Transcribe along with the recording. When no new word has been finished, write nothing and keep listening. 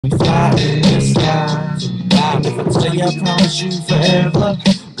We fly in the sky. And if I tell you I promise you forever,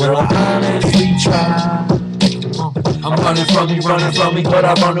 well I honestly try. I'm running from me, but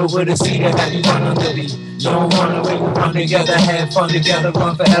I run over the sea to have you run under me. Don't run away, we run together, have fun together,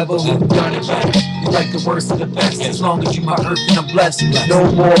 run forever, we've done it better. You like the worst of the best, as long as you my earth and I'm blessed.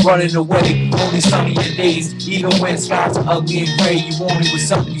 No more running away, only sunnier days. Even when skies are ugly and gray, you want it with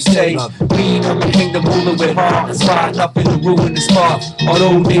something you say. Being on the kingdom ruler with heart, inspired up in the ruin the spark. All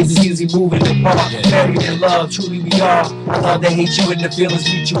those days is easy moving apart, buried in love, truly we are. I love to hate you and the feelings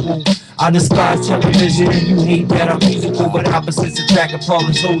mutual. I despise television and you hate that I'm musical, but opposites attract, Paul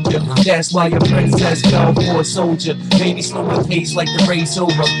and told you. That's why your princess fell for a soldier. Maybe slow my pace like the race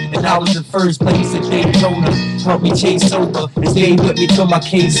over, and I was in first place at Daytona. Help me chase over, and stay with me till my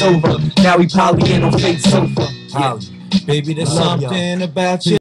case over. Now we probably in on fake sofa. Baby, there's something about you